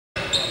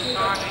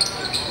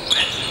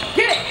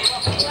Get it!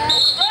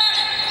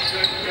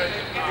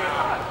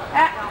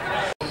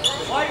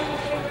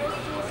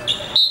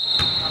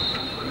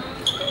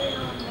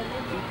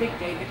 Be big,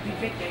 David. Be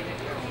big, David.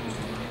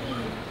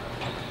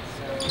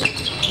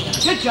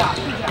 Good job.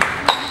 Good job.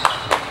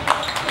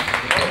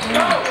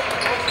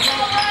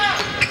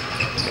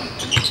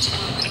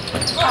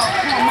 Oh,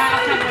 come on,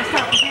 Miles. Time to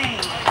start the game.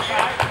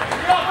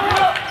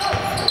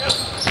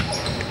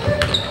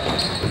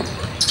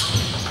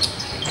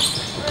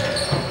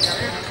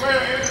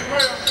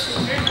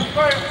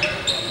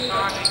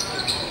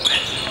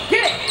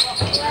 Get it!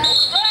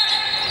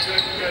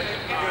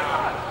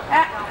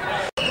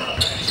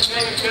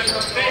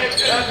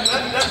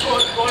 That's what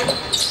it's going.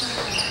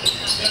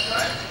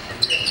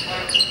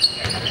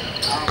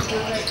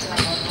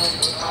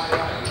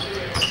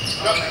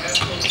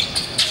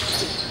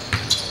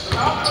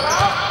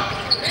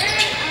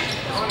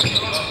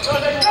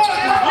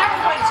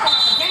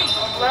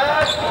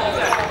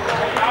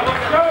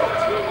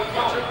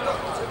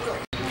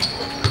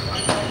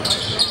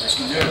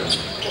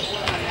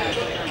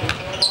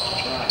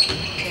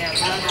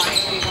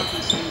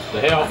 The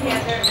hell?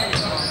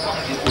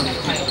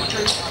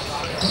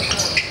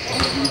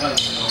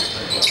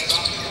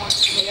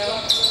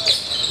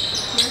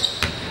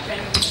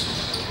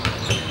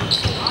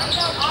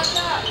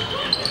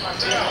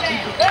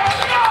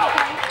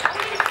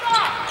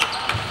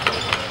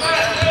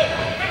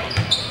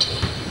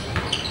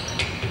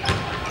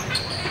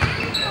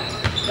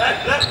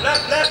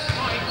 Left.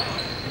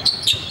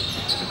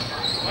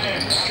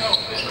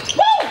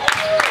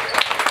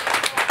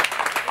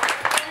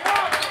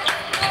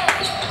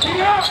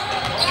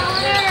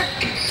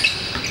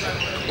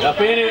 Up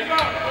in it.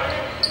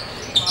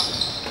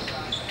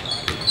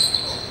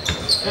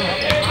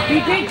 Be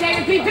big,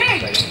 David. Be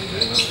big.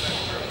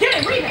 Get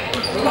it, rebound.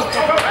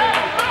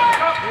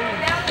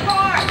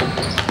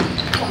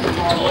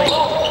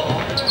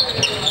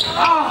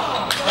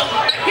 Oh.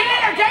 Get in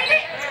there,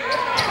 David.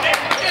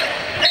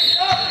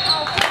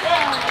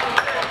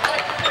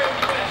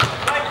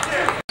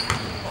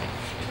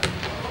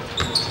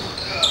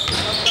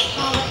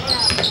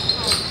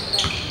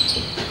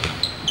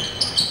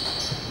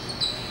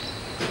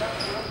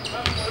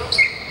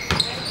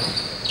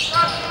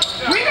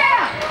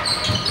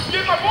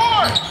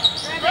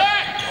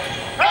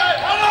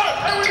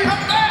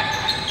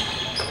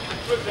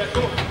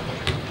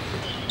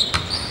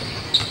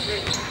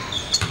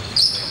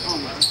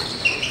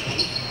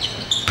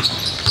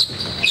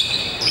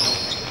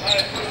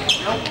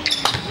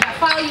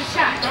 Follow your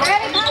shot.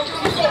 Ready?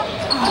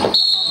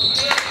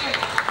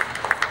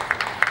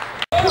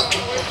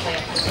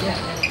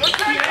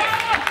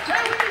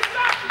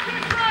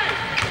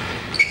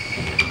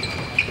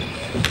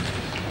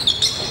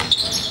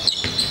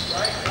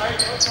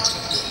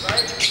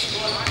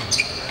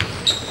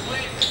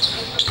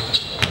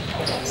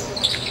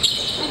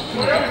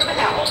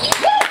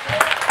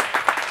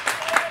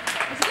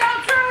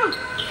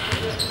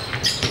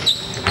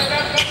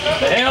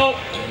 The hell?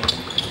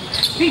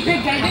 Be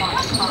big, David.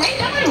 They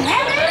don't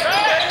have it.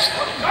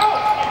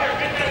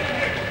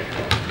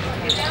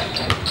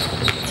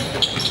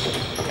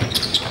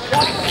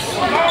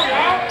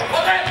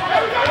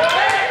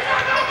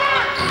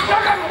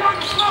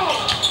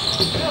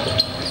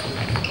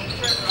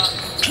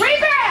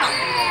 Rebound!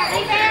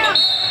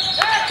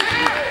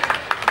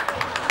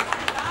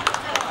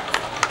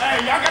 Hey,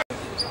 y'all got.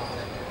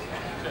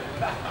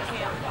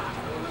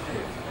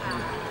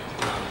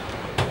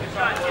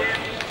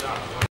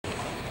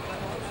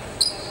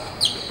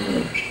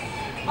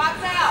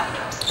 Box out.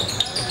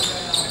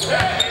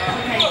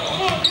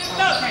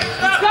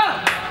 Let's go.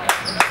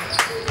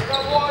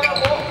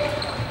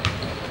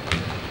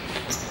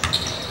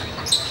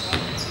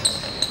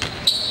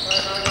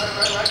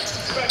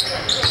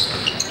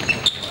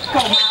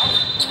 Go, Miles.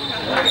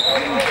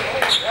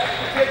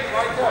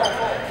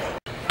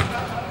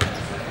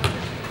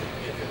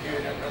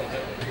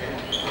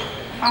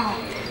 Oh.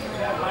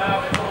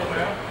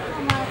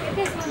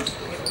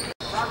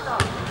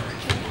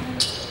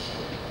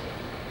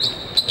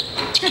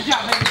 Good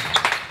job, baby.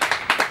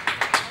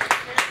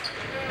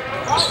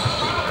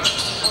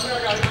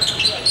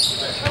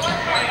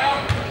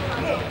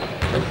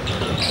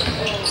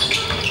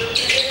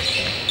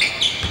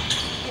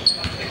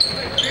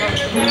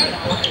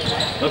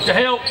 Look to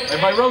help.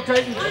 Everybody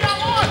rotating.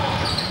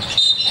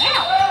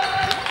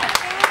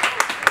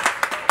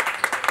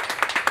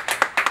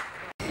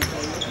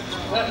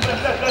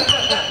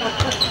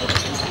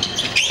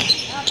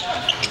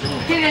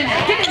 Get in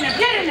there, get in there,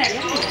 get in there.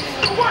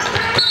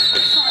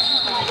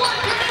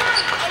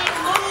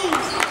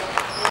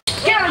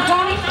 Get him,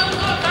 Tony.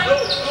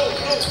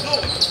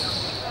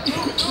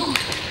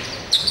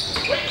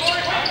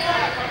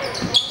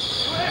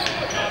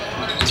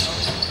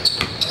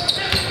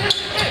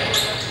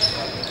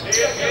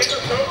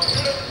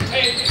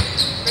 Hey.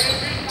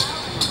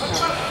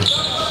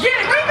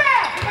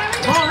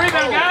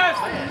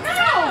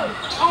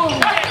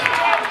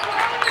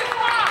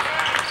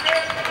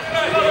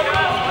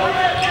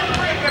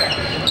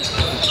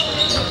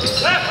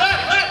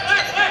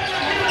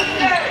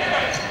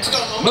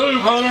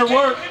 Move, Hunter,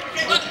 work.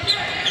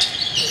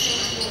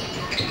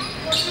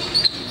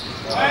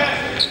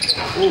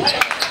 Ooh.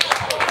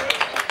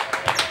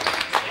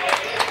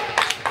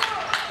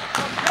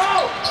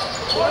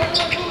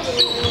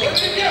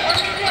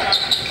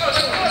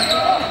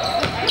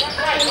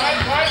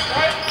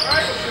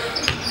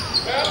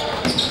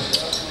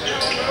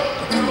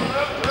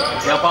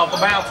 Jump off the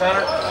bounce,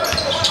 Hunter.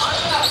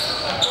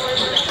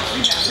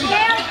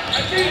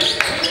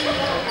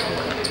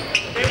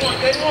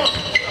 They won.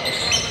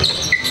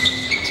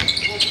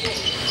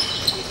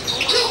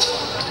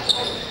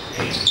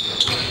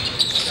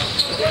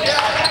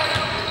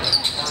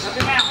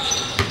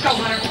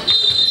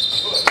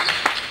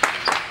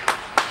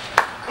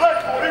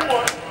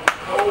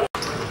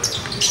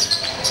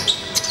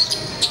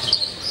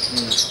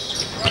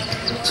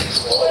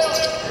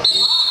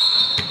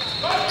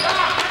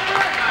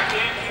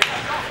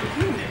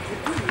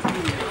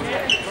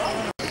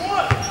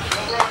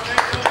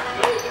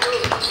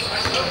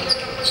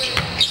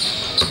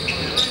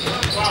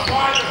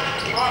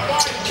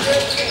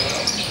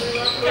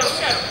 Let's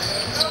go!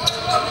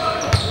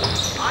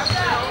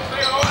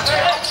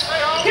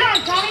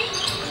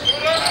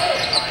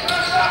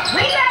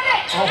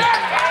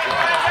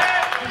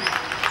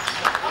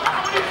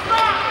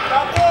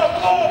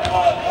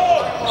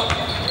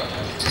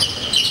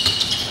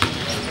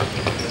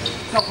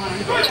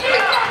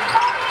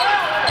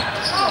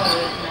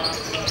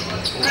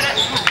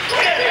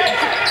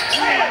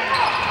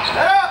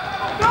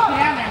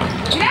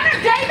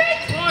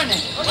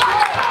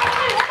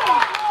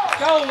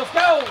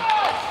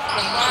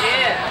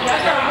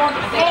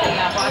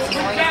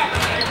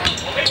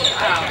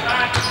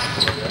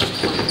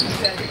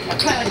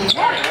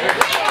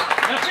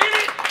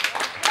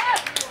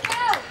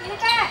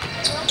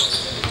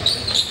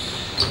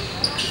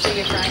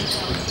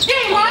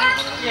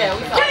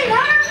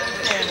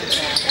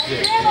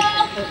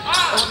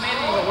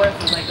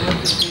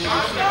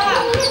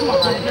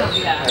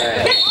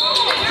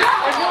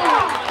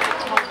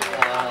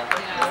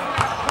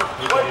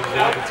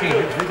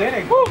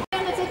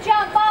 It's a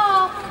jump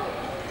ball.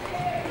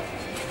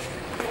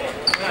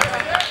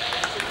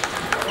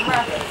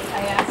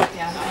 I asked if they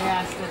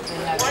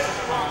had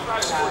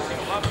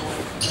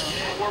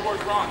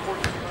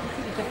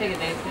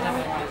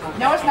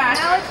No, it's not.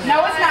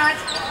 No, it's not.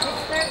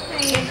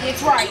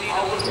 It's right.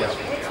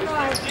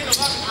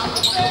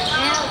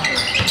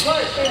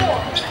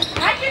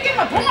 How'd you give him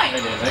a point?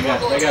 They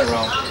got it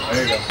wrong.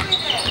 There you go.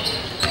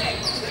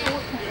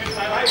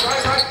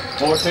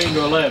 14 to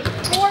 11.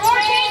 14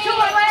 to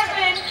 11.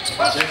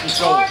 50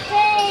 score. 14,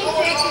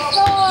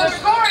 64. The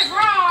score is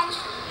wrong.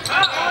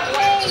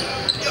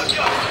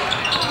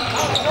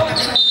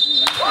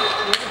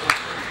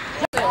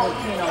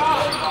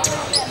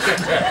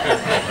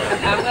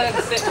 I'm going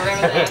to sit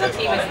wherever the other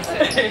team is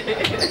sitting.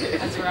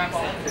 That's where I'm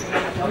sitting.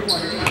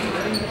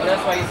 Well,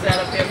 that's why you sat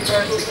up here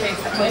first in case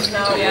the place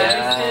now.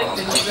 Yeah.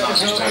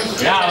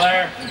 Get out of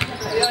there.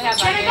 We don't have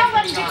Jenny, don't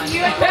let him get to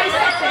you.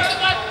 Coach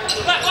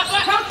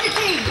your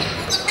team.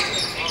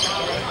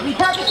 We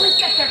purposely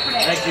set there for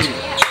that. Thank you.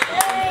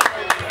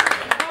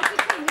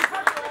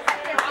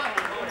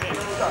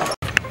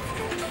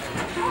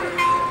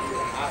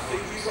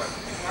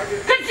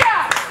 Good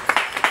job.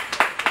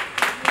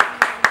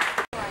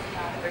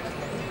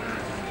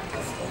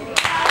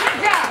 Good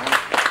job.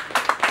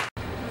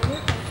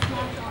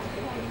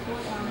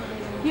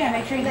 Yeah,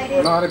 make sure you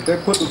did. No, they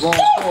put the wrong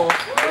score.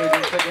 They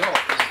didn't take it off.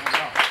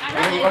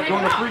 They were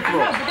doing the free throw.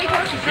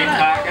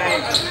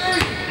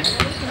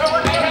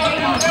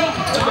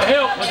 With the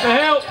help, with the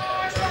help.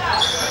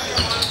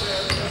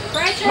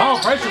 Come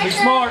on, pressure, be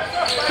smart.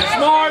 Be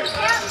smart.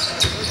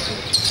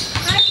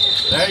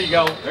 There you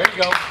go, there you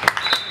go.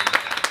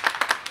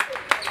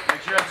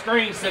 Make sure that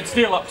screen sits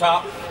still up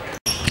top.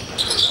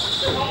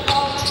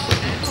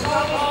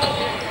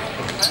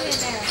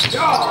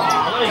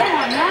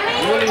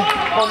 Really?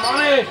 Come on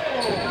in.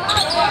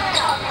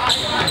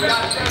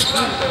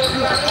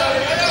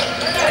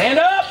 Stand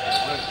up.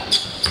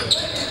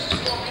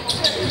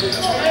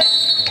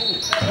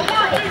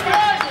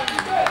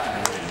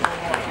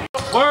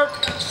 Work.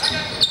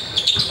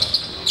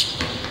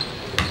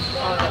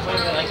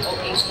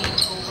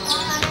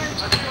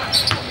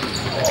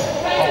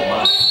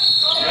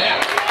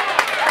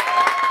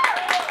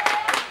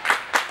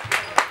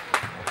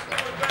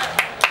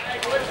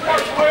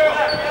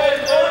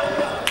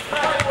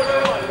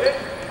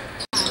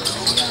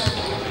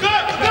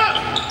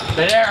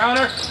 Stay there,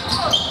 Hunter.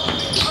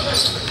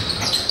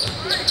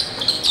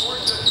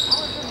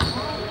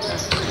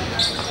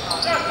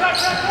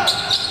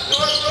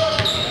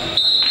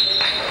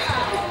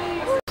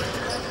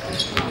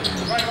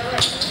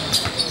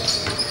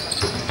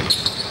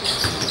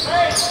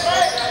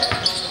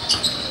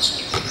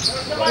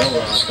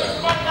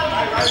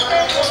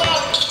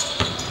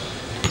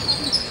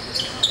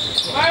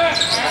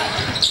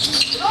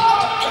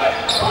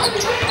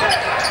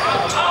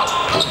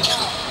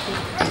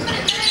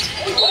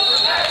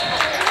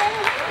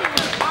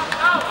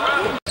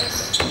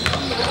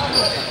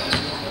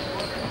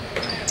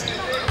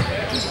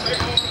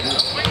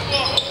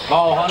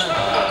 Ball, Hunter.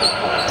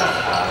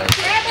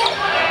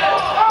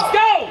 Let's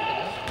go!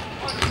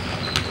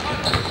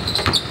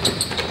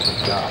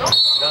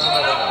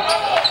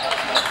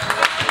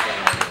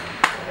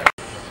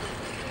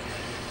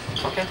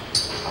 Okay.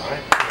 All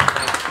right.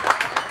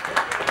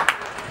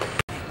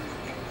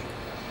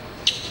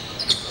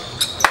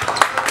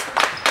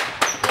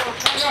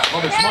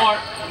 Well, they're smart.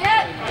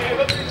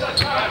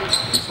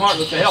 Smart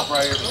with the help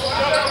right here.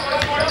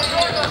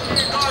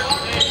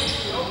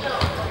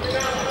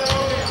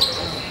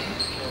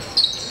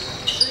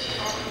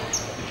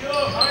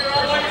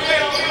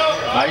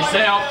 By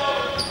yourself.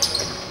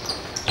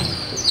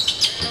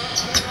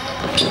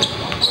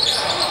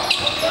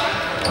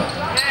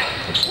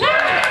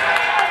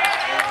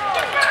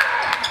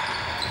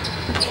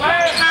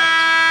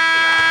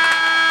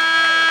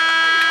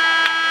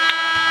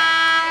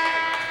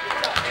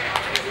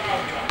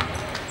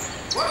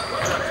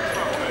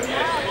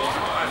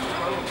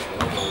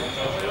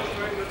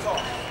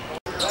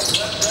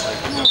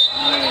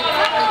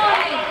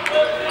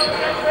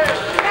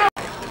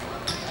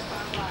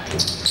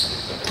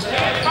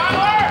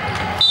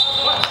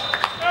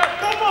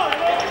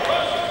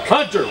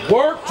 Hunter,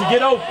 work to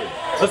get open.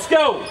 Let's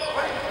go.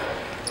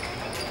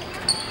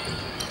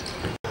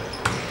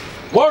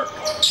 Work.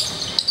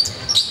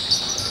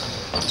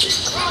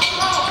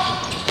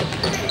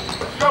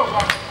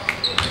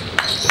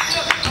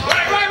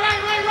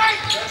 Right.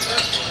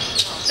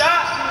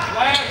 Stop.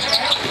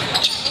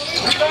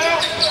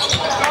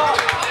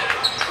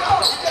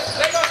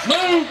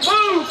 Move.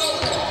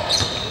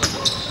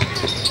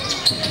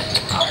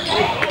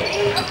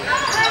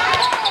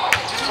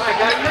 All right,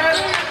 got it, man.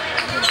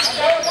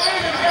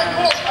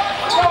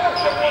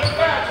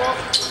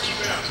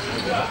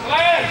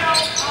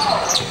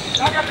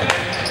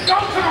 Go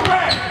to the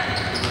red.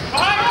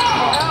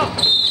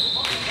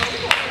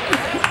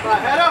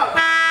 Right, head up.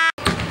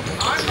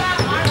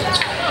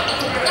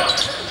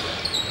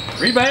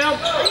 Rebound.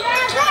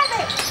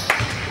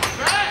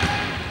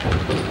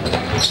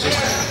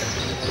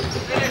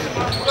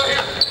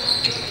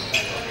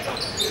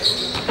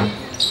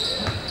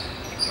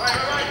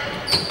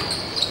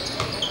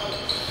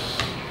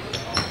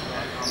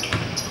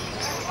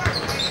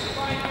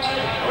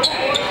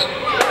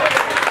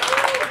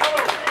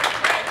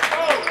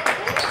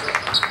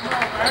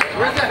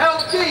 Where's the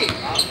help team?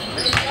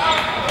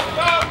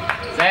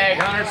 Sag,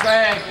 Hunter,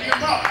 sag.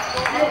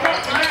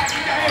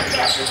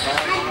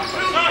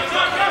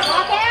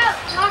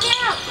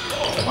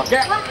 Walk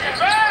out.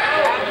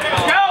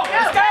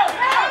 Let's go.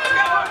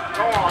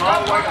 Go on, all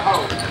the way to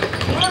home.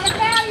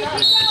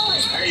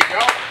 There you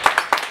go.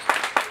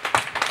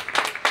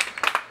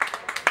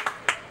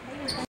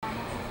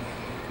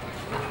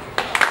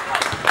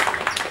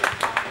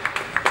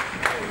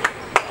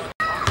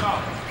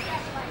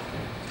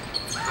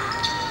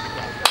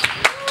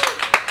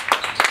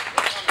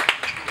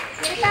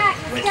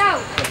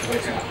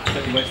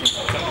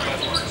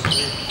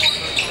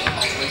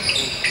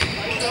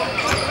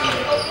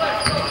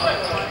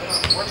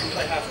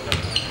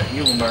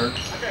 Muhlenberg.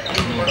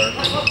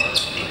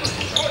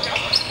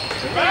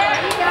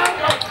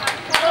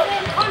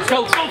 Let's go.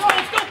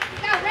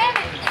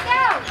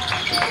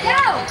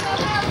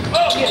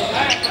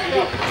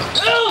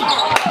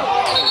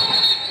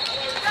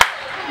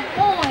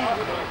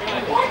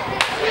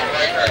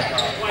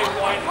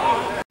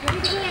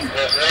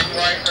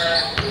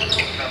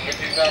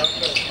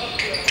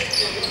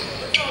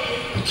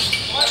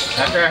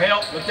 After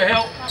help, look to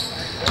help.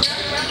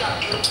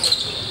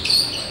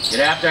 Get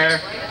out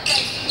there.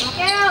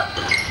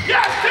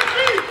 Yes,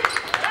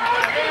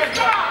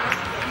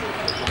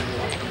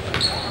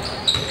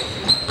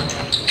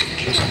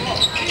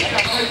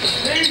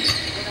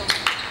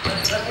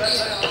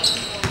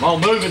 Come on,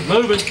 moving.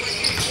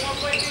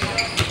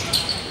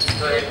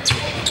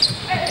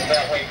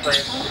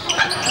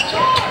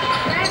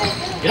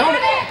 Get on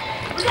it.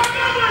 we got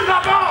numbers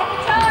up on.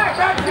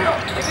 Back here.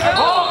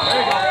 Oh, there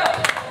you go.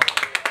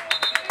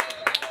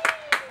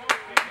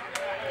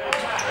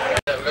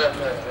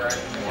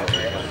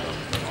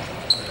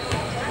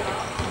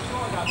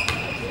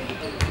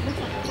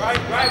 Right.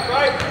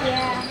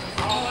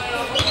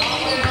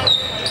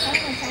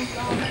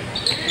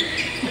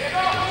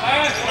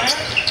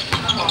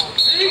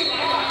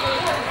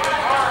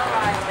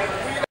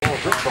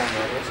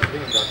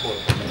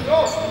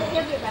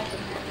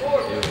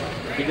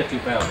 He got 2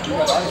 fouls.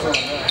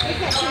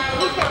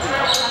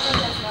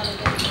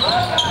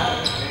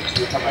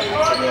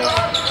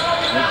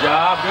 Good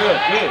job, good.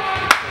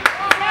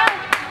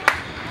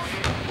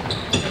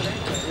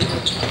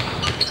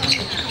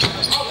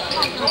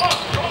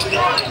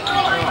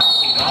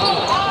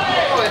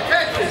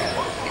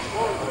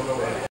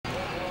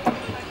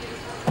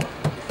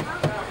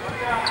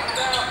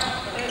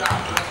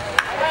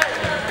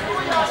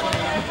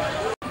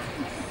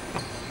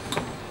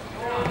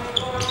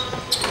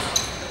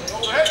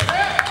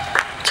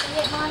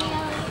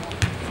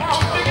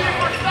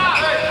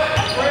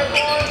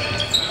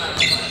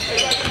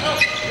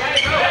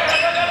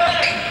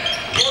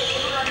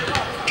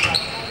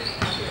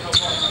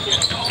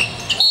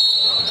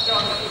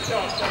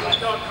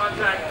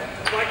 Contact.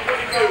 Like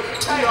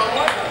 22.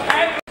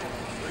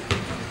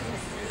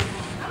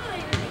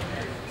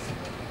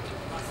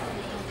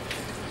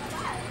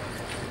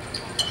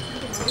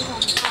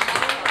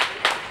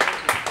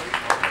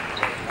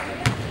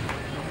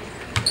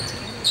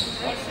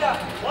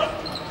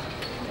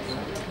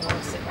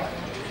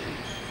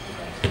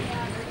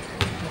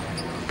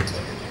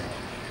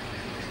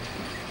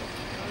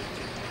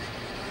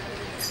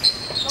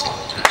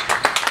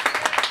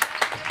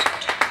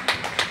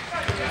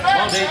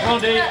 Come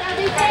on, D.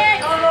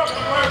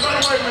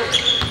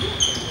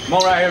 Come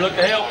on right here, look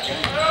to help.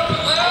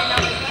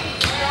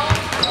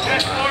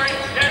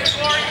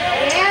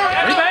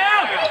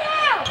 Rebound!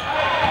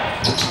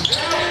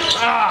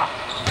 Ah!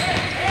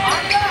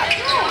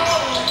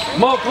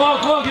 Come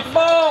on, get the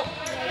ball!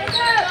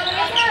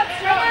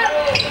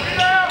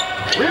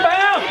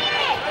 Rebound!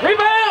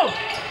 Rebound!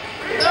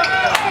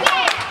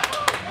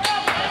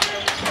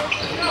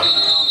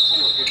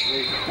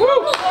 Woo!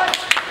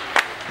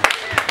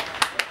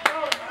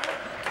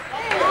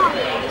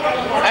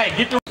 Hey,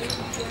 get the...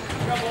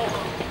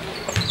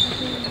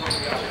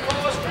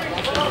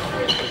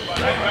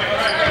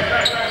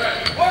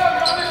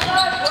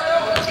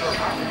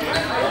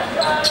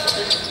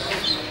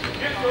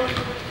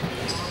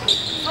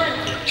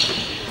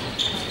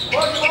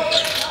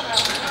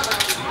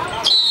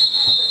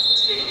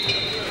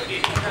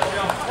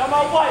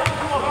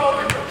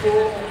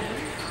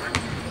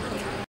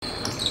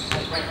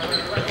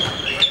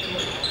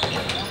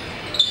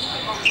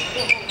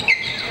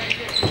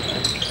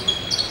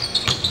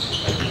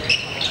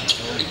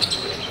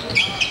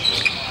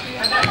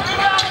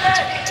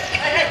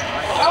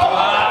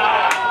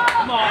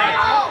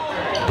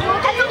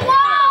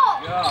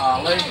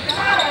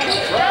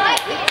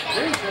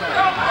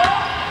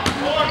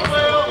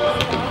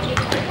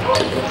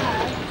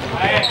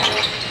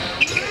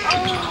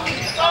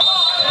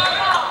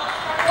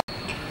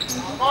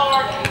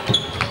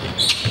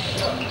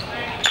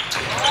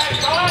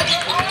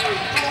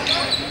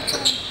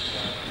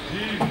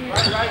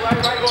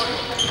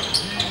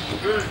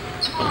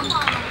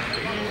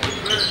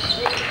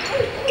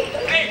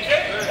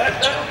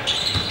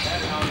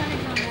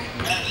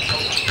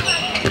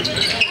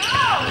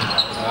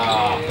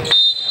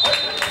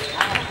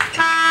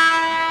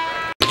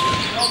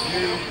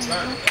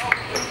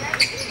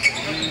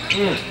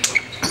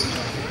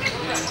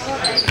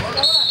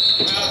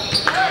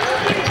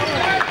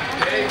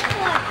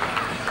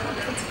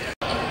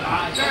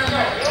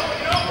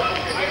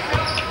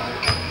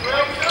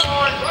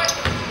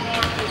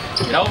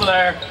 Get over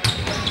there.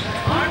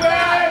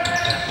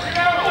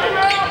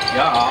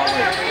 Yeah,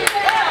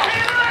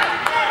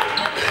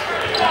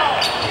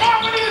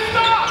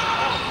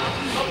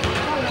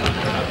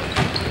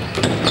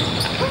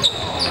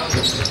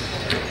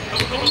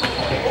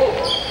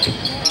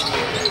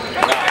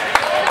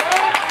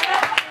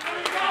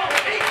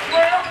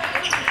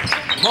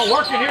 come on,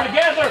 working here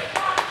together.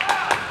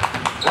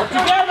 Work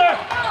together.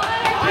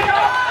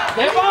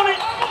 Step on it.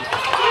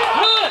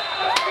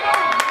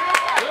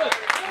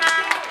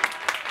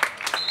 Good. Good.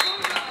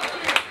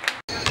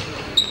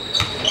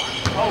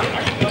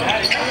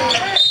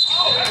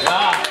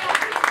 Yeah.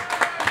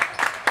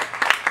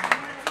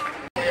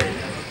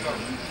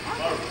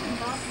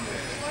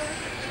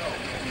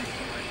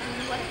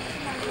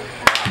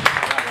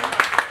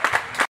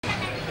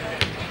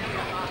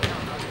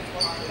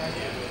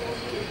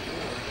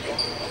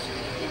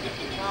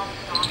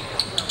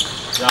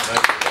 Job,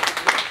 babe.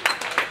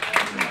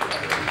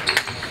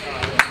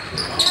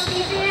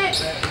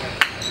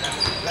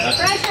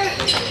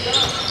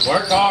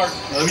 Work hard.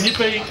 Moving your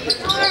feet.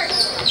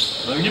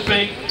 Moving your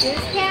feet.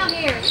 Just count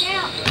here.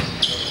 Count.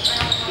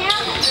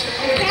 Count.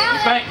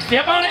 Count.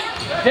 Step on it.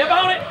 Step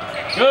on it.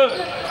 Good.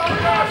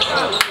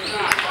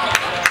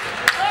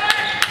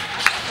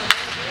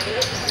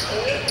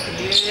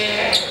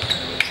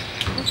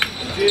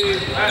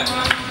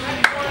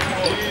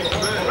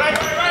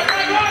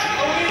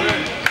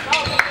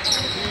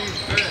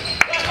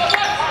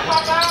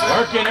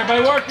 Working,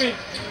 everybody working.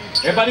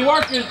 Everybody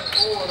working.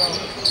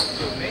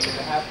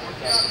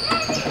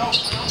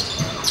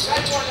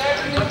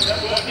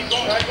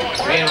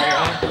 Man, right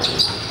on.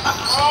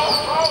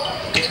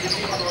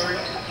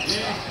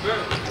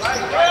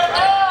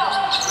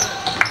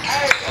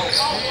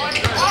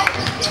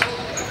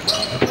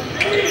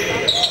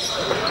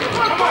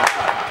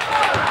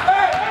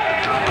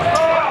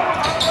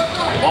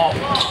 Walk.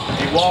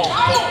 He walked.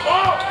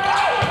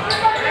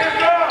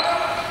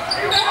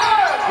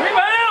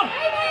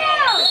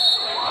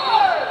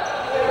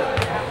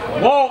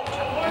 Walk.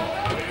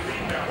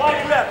 Why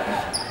you left?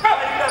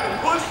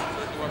 Push.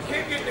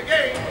 Can't get in the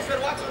game. Instead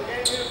of watching the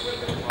game.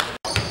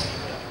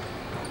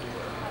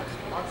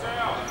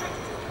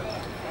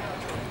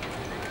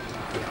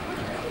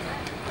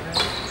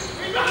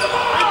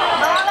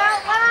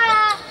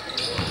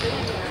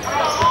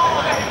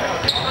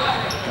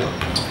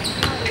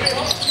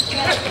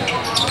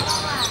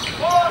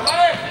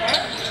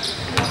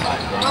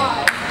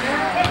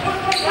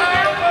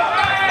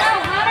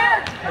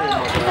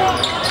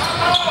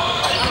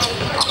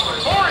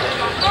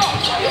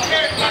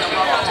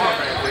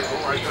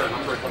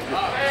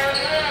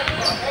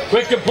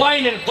 Quit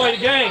complaining and play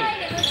the game.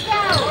 Let's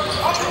go.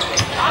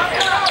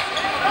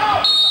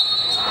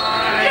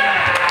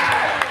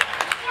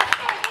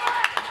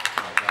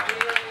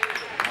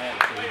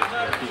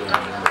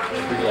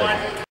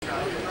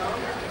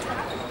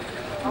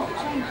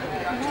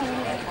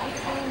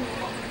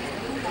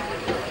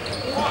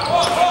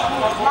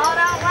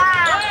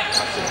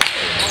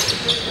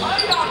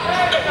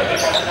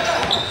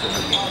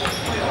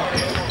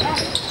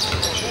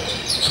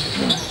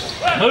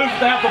 Move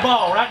without the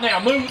ball right now.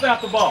 Move without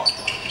the ball.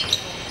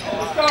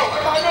 Let's go.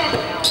 Everybody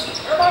move.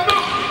 Everybody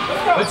move.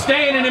 Let's go. Quit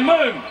standing and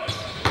move.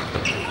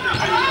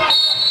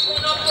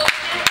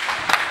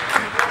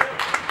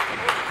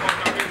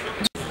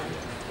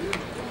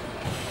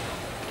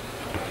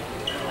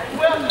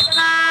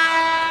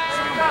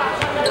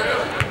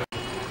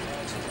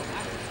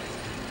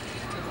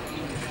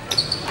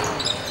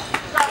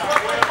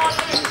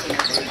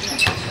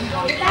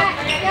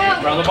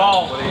 Throw the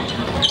ball.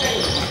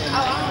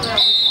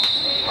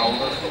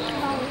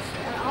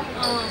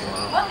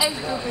 What age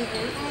group is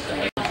this?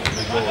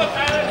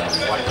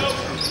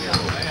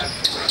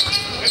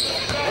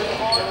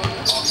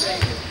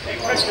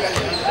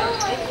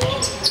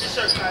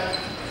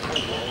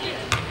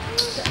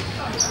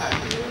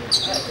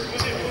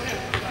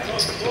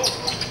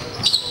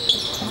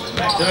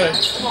 Back to it.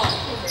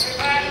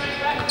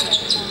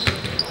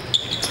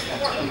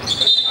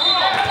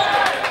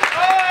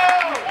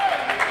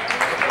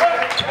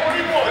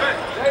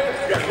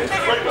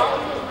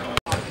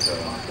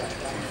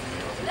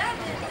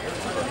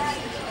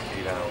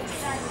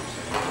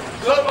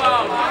 Good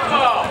ball.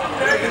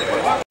 Good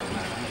ball.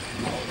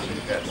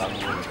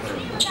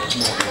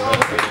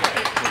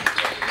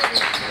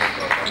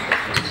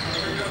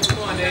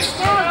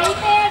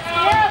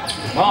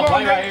 Come on,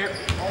 play right here.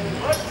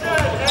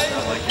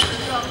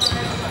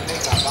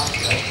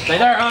 Stay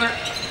there, Hunter.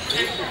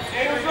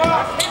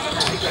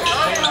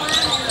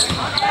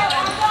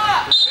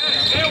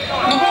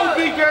 Come on,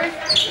 BK.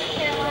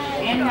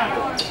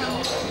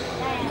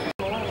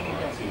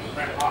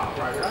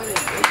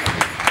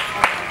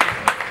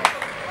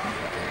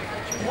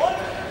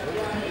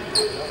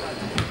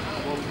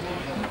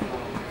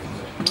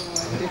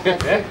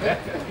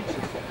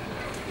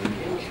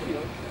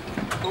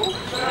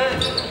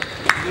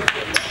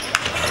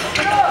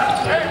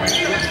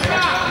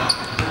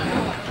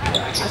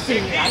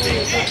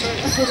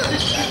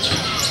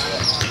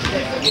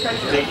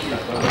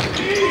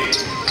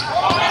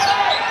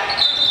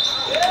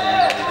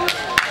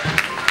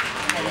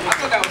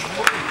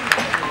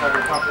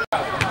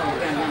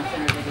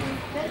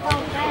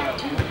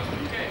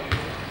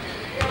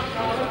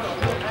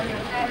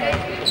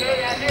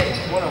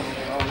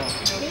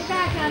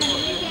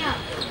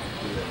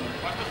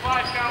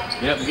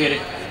 Yep, get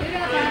it.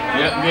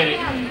 Yep, get it.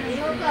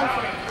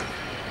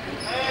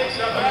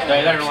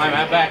 Stay there and lay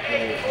my back.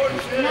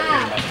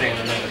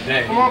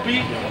 Come on,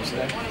 Pete.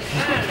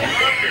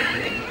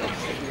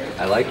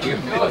 I like you.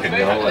 Fucking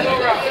know it.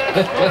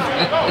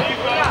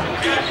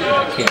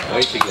 I can't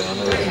wait to get on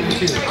the road.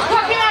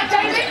 Come on,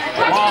 David!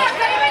 Come on,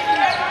 David!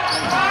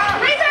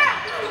 Rebound!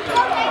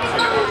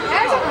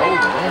 There's a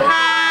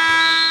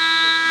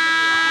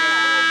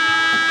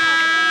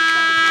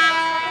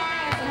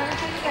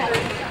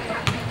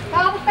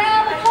Call the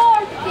foul on the floor.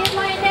 Kid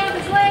laying down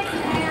his legs in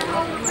there,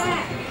 hold it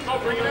back.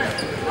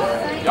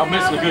 Y'all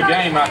missing a good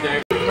game out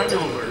there.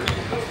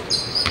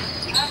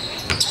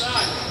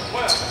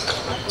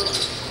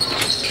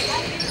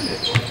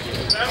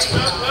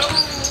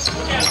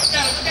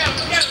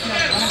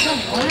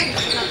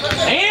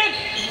 And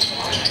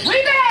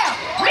rebound!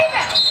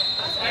 Rebound!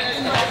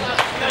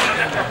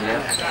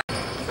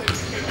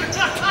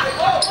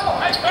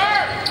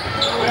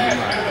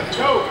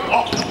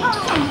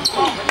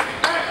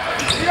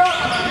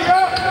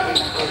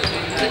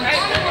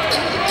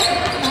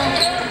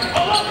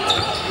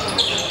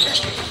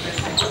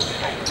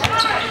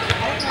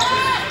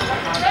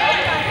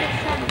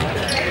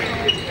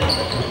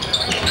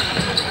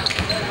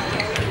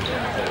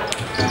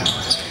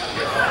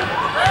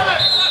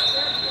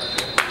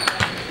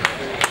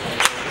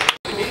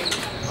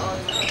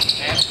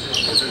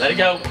 let it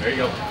go. There you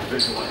go.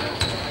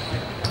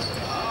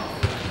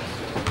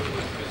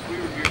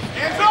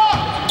 Hands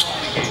up!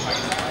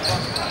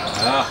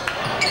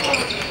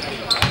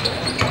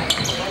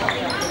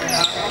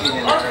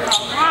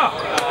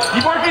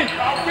 Keep working.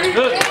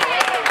 Good.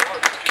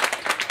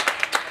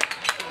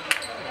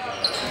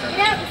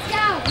 Yeah, let's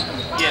go.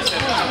 Yes.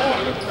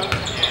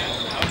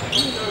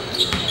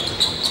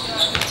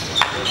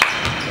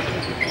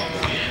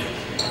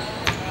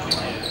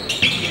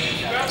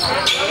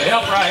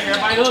 Help right here.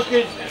 Everybody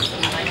looking.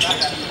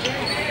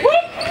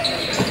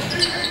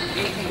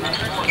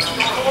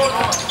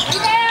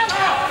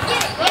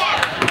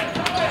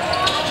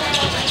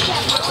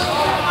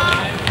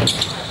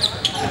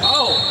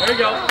 Oh, there you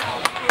go.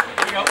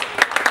 There you go.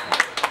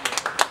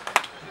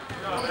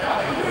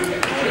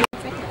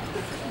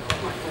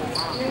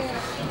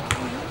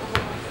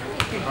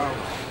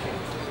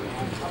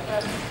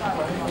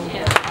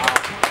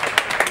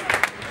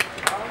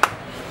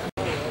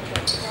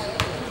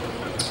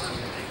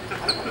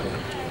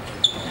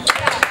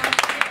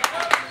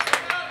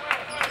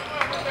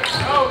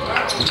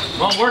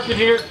 Come on, working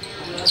here.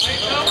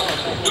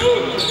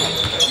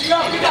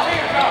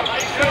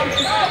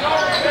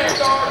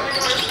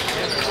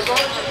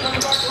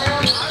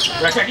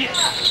 Right there, get.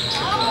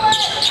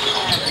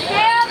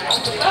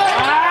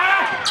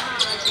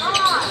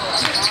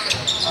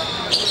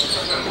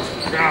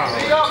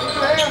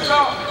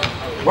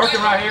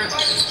 Working right here.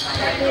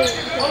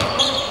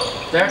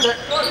 There.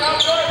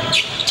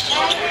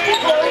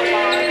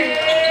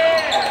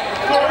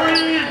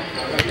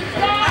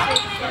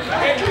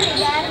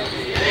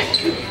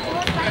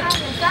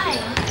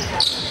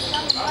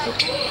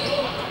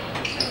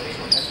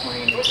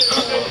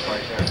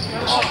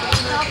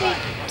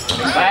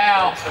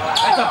 Foul.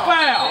 That's a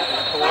foul.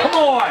 Come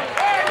on.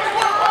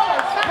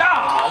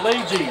 Golly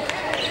gee.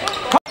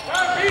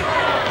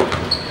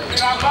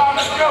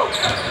 Let's go.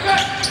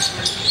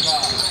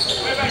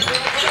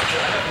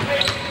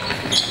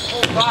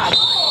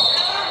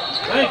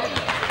 Thank you.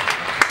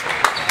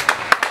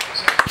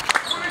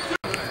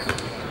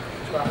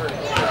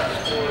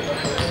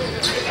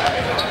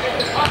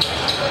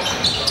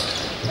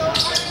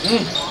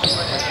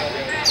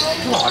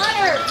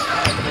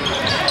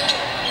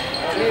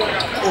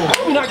 How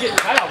are we not getting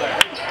fouled there?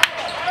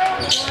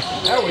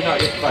 How are we not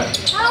getting fouled?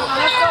 Let's go,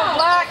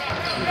 Black.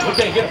 We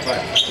can't get a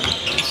foul.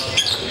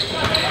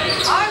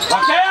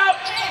 Watch out!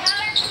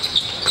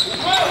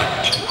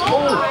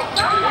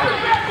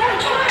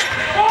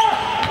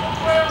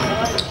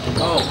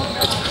 Oh.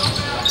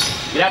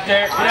 Get out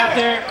there, get out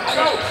there.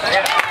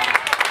 Yeah.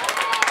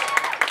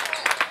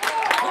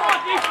 Come on,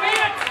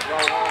 defense!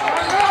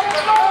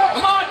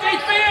 Come on,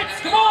 defense!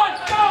 Come on!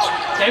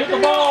 Stay with the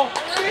ball!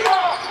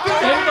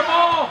 Stay with the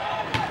ball!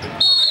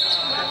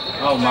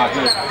 Oh my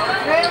goodness.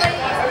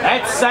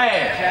 That's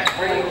sad.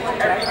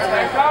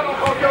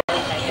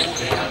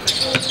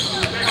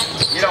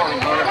 Get on him,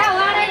 Hunter.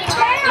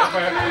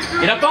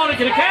 Get up on it,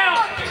 get a count!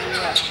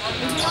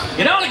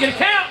 Get on it, get a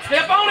count!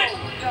 Step on it!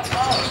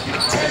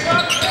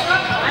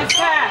 Nice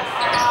pass.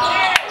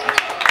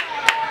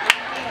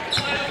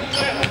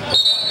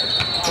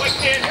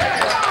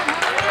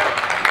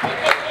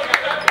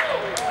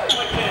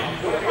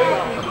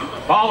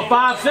 Ball of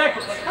 5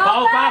 seconds.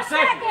 Ball of 5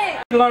 seconds.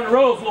 Learn the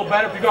rules a little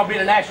better if you're going to be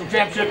in a national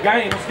championship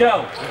game. Let's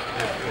go.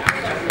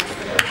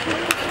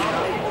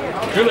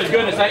 Truly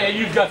goodness,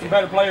 AAU's got some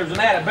better players than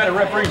that, better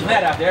referees than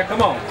that out there.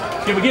 Come on.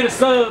 Can we get a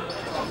sub?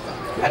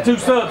 Got 2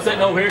 subs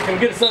sitting over here. Can we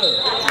get a sub?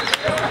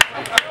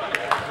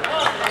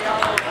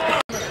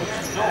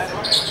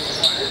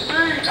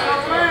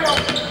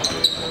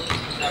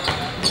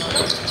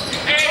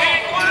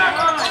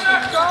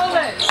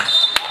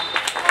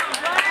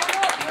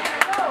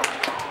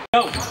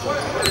 Go.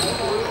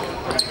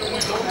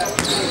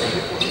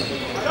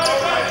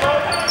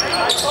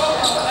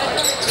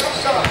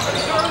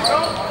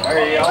 There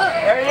you go.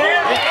 There he is.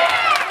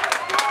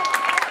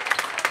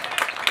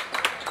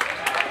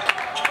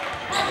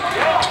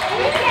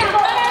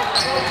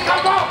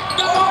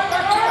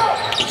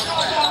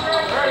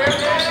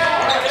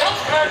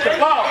 The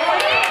ball.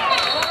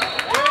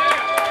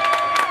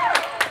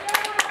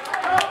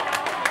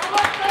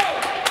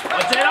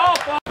 Watch it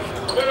off.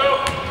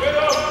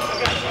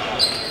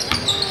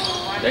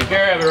 Take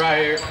care of it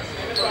right here.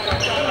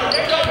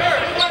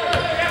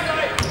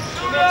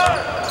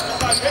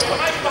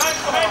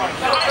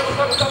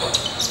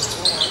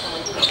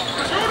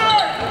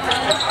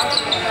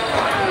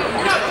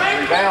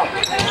 Down.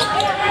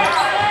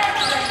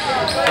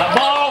 The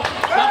ball.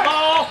 The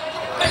ball.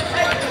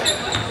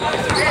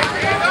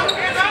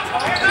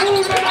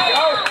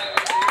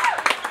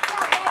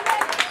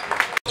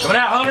 Coming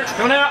out, Hunter.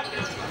 Coming out.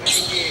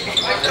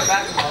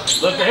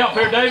 Look to help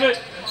here, David.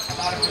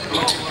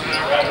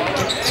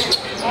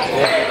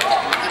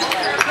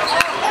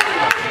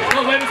 Come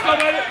on, baby. Let's go,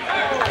 baby.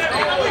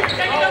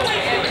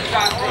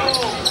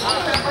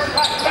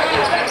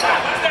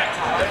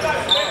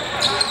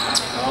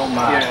 Oh,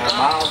 my. Yeah,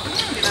 Miles.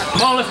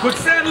 Come on, let's quit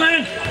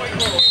settling.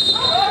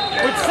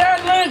 Quit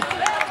settling.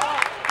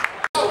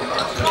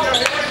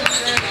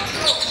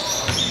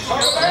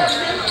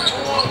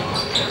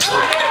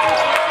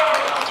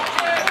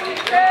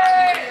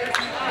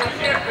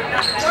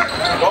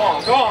 Go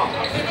on, go on.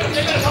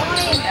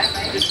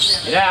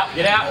 Get out,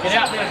 get out, get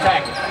out, and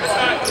attack it.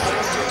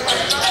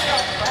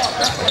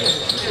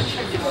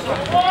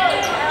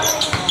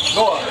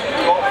 Go up,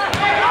 go up.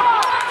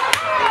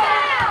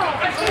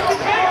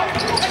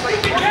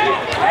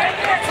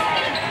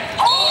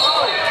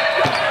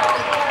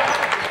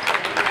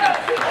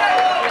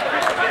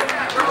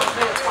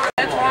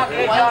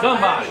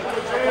 Somebody.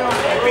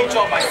 Beat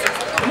y'all by 6.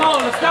 Come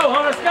on, let's go,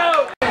 Hunter, let's go.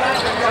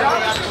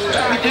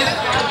 We did it.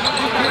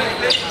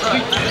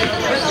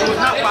 It was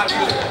not 5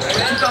 years.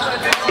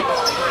 2015.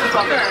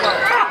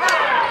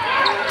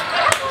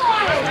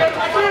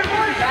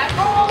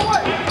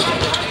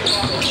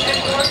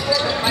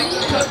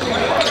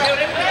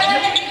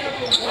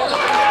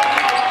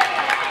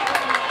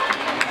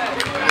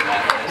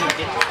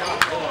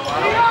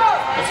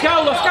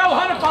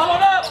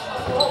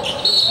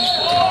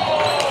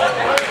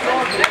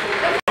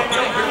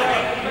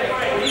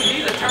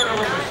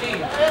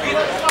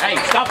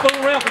 Stop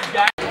fooling around with these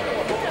guys.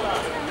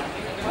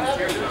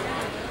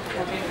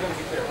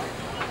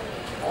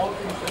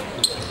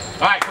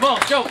 All right, come on,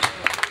 show.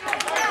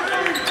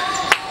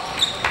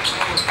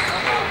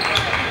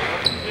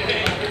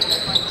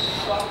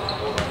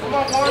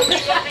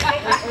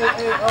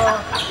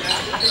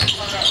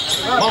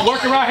 Come on,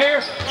 working right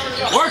here.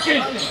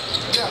 Working.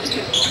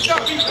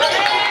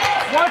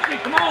 Working,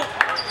 come on.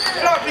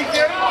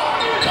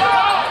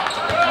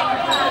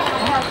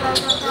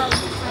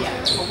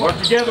 Work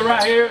together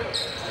right here.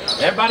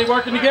 Everybody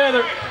working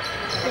together.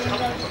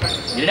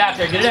 Get it out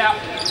there, get it out.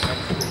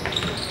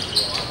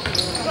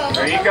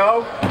 There you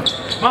go.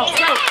 Come on, let's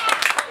go.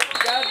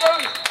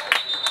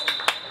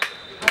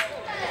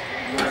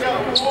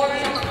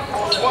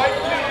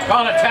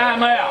 Call a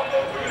timeout.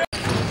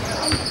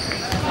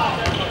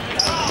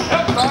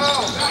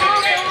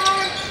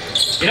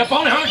 Get up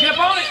on it, Hunter, get up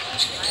on it.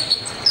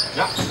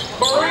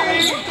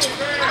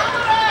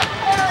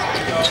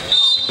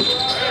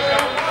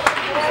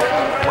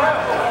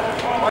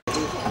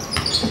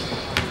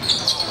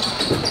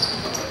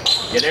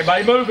 Get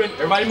everybody moving,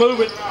 everybody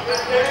moving.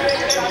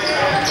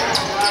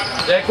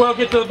 Deckwell,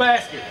 get to the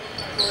basket.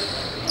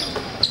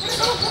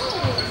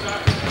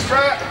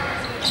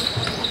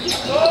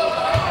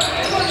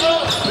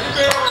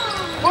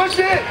 Push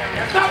it!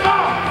 Stop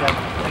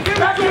off! Get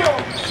back here!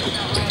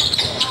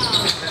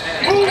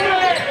 Move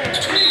it!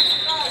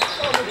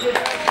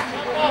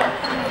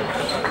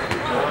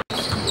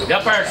 Get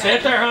up there, stay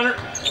up there, Hunter.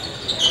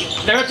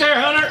 Stay up there,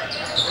 Hunter.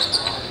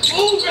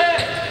 Move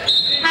it!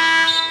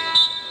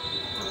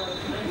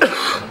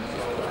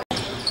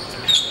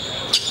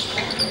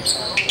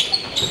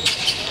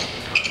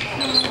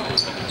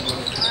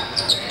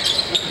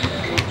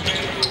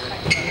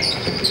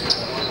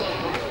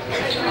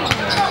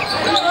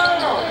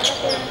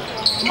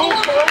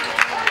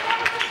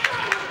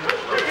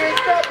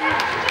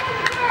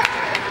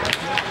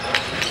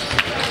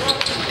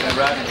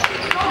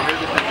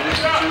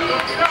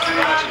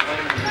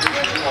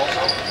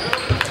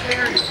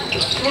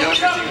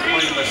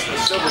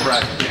 Silver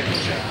bracket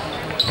championship.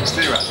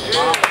 Stay right.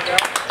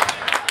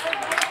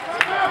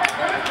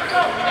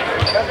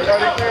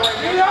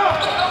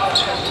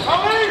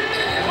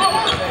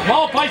 Come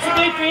on, play some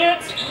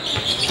defense.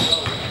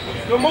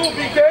 Good move,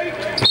 BK.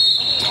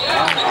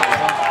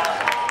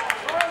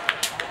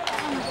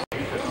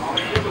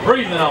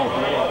 Breathing on.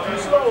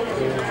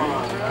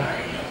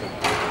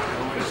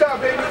 Good shot,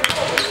 baby.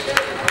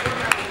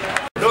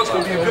 That's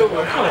going to be a good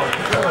one.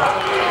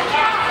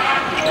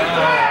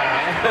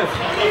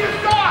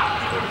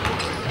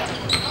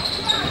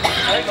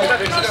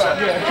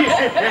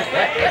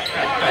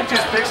 That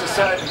just picks a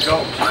side and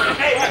goes.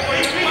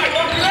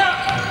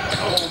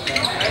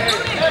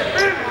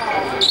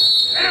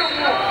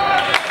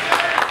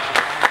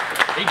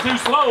 He's too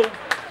slow.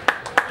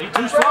 He's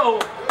too slow.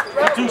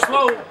 He's too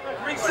slow.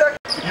 3 seconds.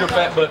 You're a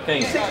fat butt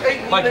king.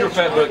 Like you're a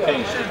fat butt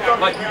king.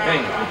 Like you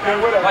king.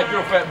 Like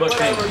you're a fat butt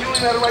king.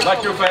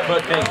 Like you're a fat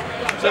butt king.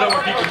 Sit over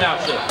and keep your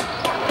mouth shut.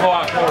 Go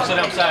out, sit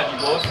down beside you,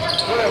 boys.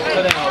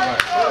 Sit down over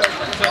there.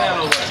 Sit down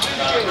over there.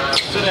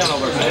 Sit down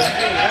over there, man.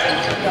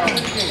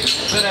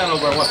 Sit down over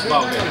there and watch the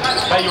ball game.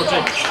 Pay your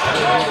ticket.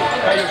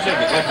 Pay your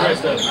ticket like the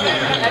rest of them.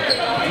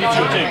 Get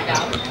your ticket.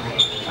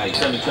 Hey,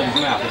 shut his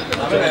mouth.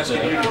 I'm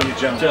asking you to be a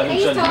gentleman. Shut him,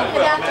 He's shut his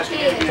talking mouth. about the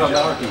kids. Talk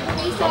about our kids.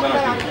 He's Talk talking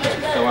about our about kids.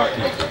 kids. Talk about our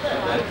kids.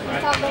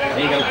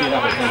 He ain't got to get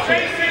up and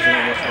sit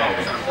down and watch the ball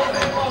game.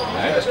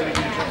 Alright?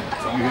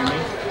 You hear me?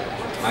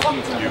 My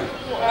kids are you.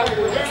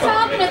 He's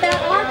talking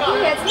about our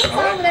kids. He's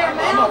over there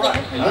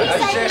mouthing. He's I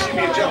just saying asked you to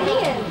be a about our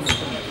gentleman.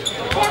 kids.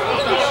 Tell him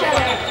to shut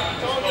up.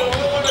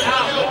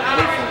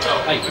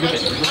 Hey, look at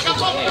this.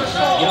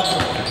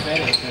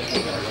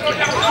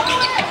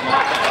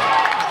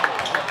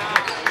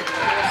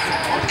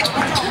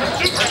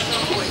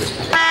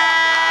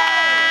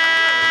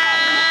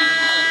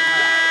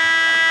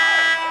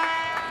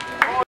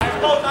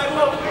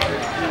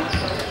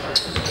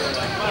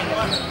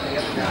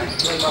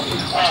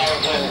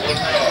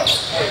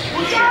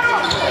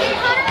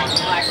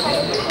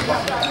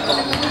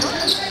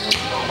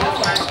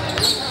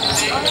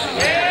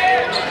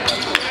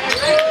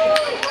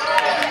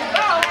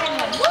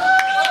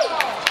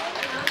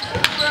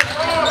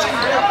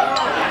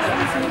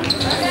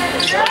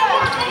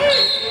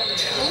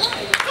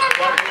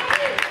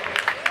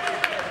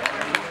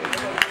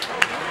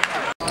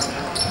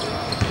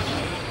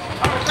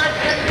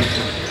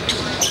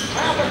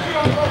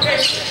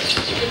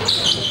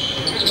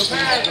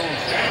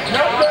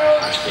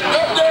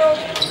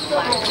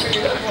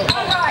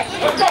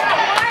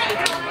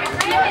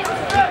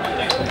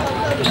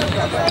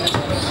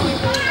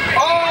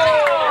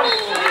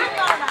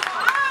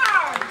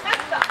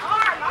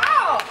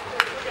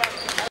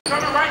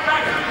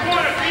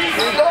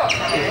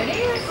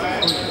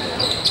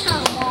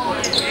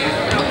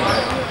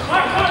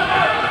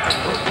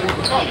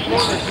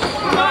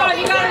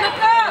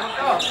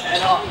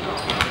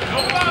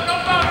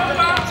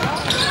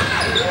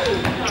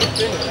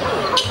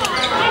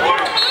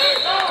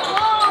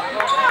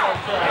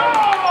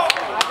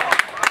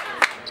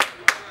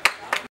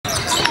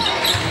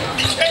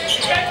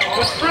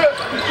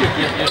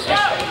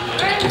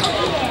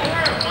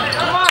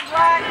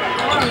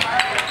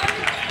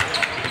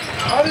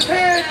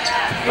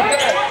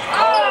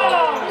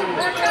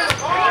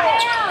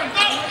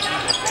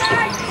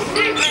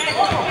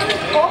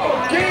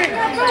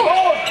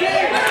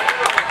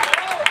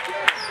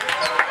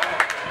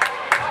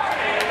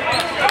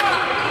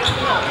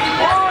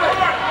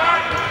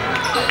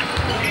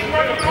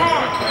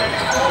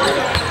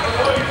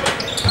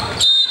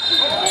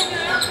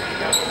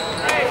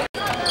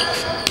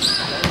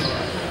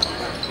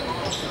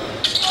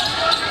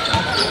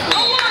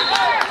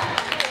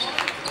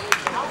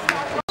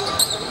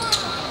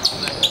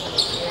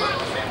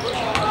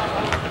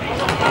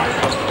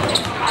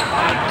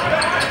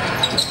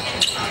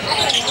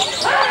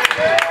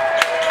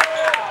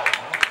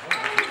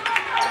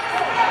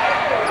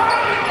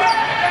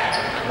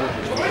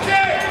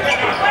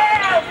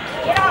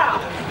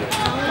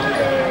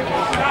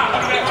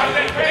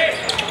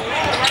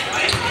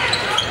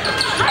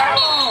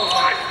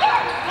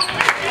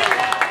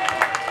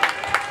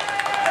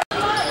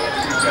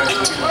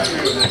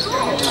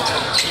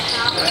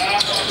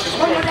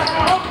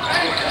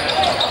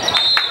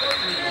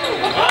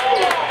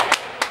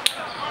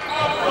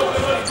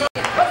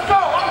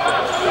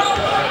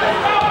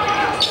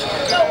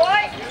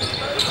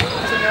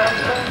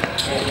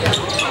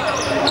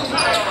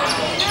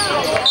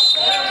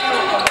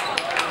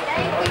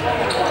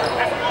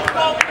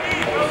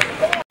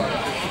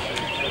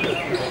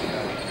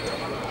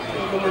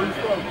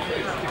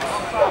 Who's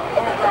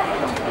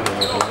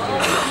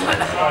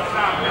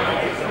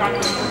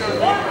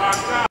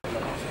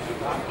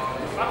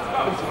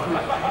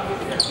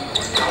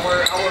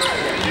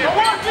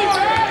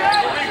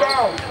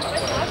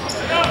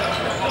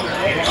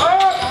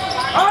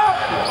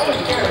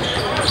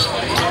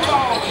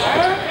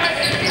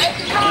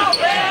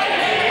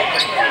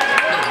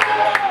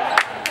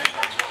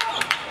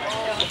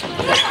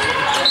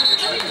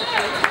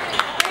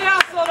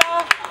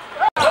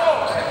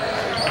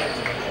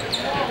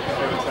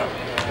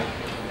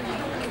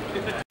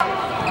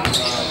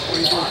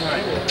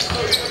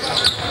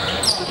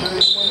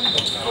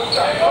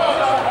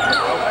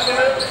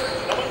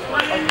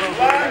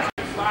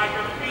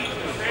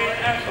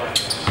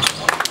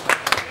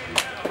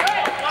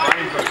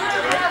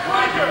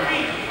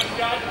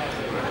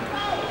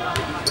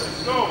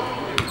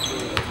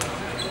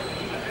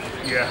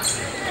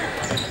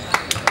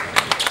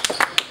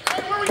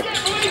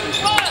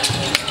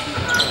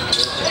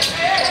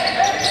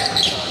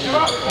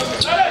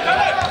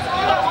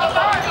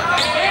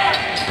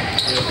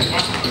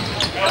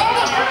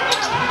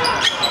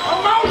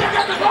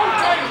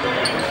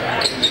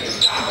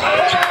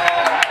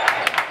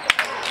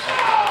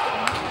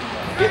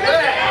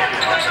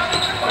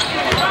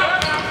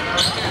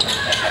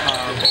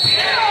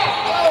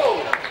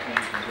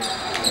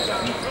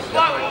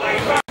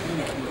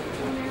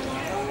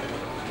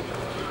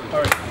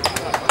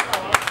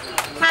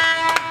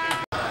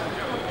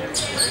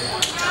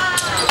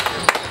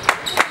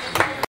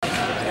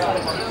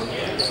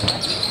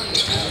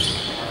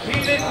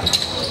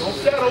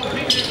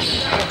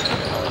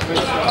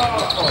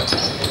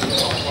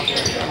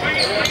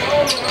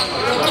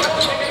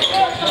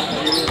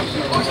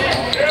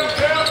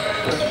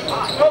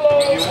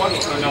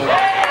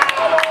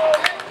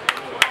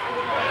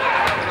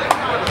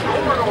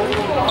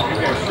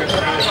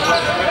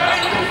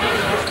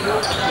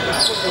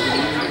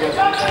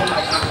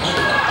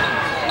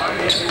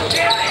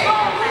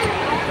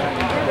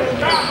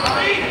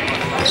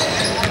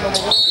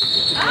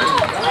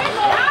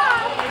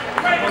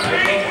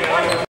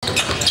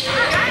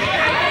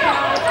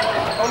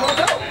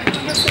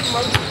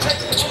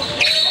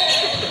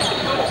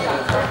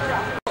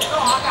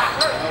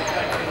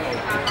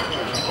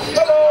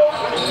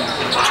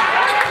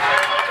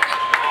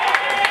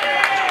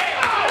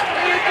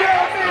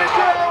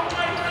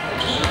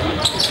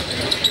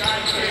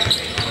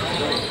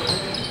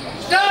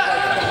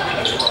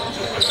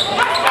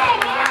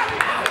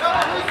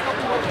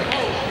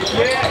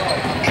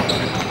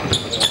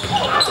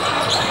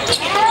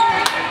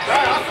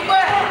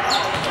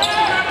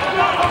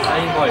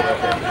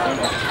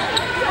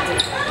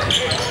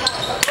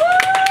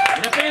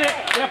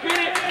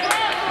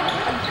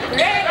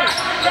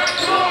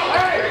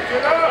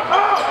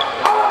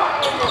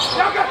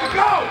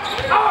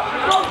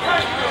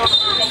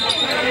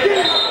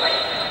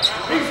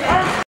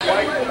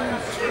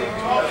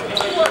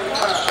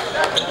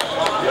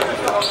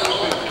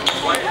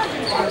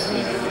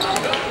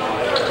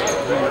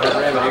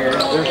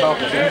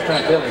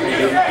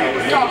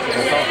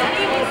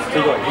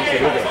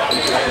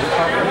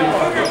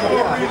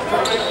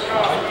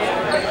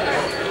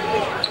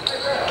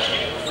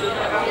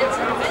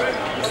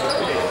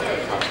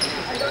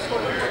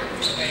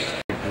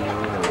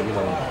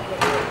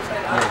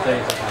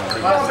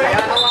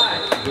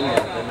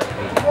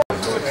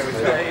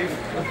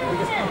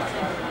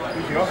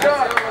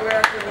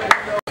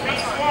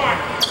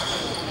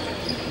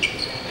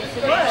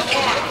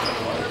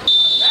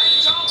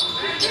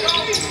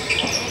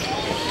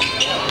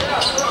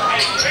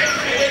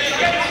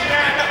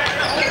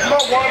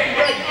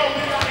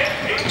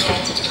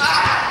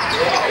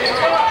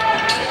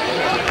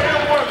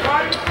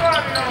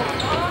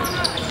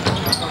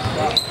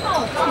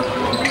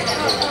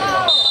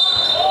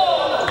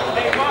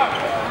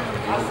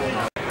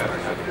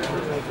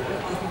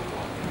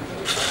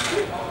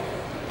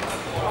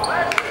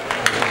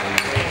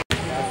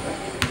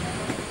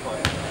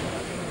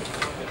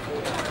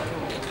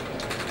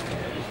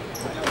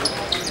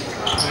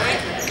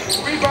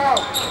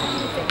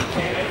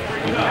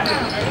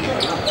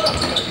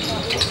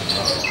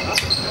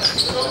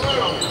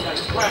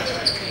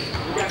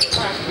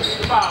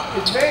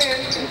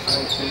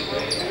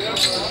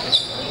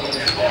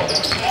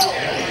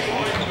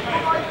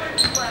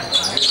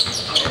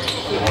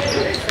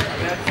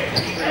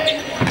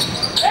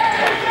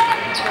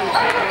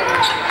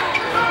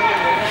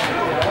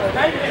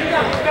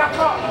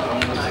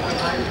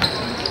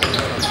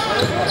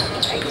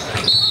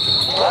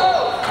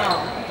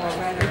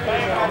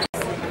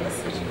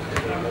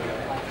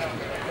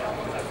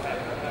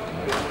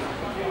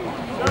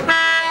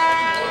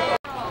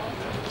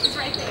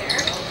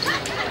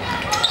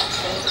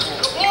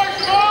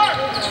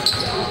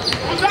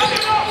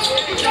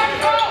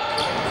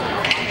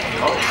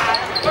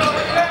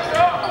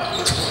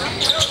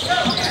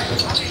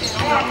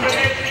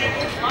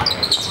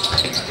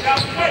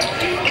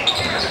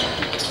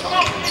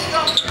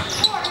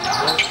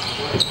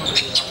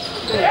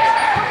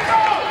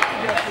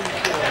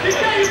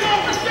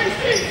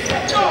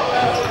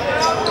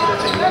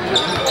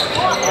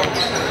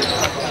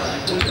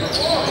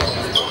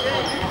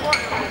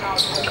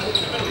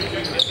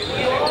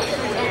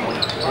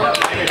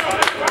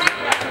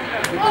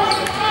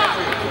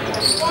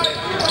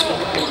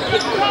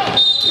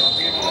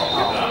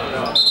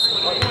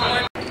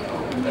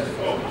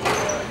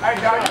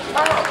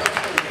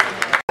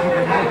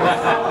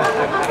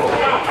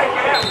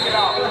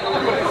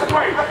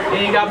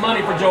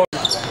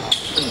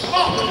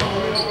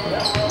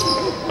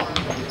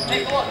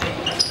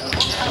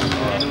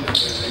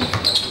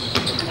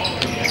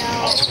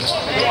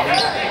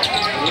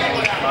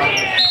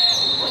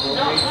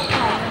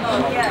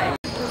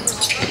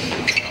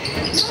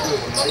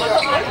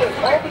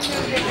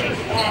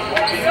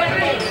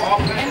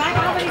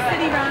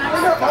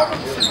All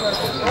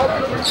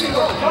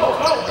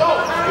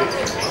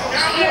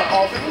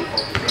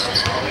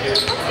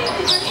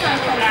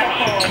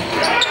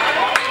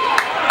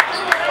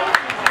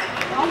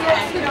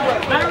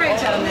right,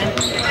 gentlemen.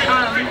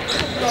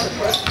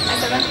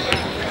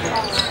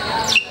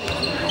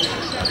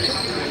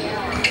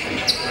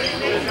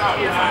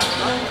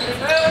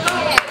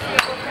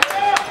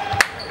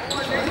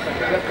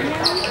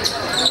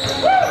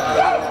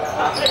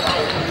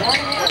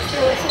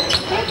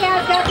 Big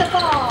guy's got the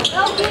ball.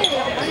 Go get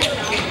him.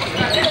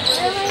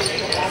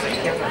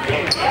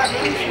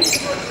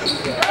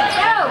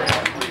 Go.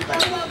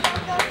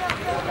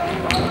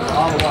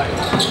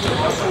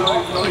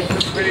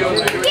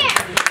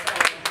 Yeah.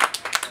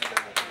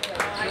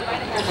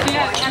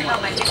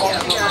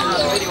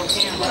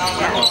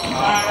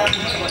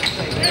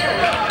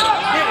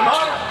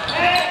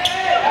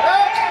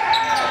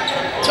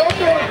 Don't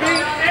throw it,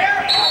 B.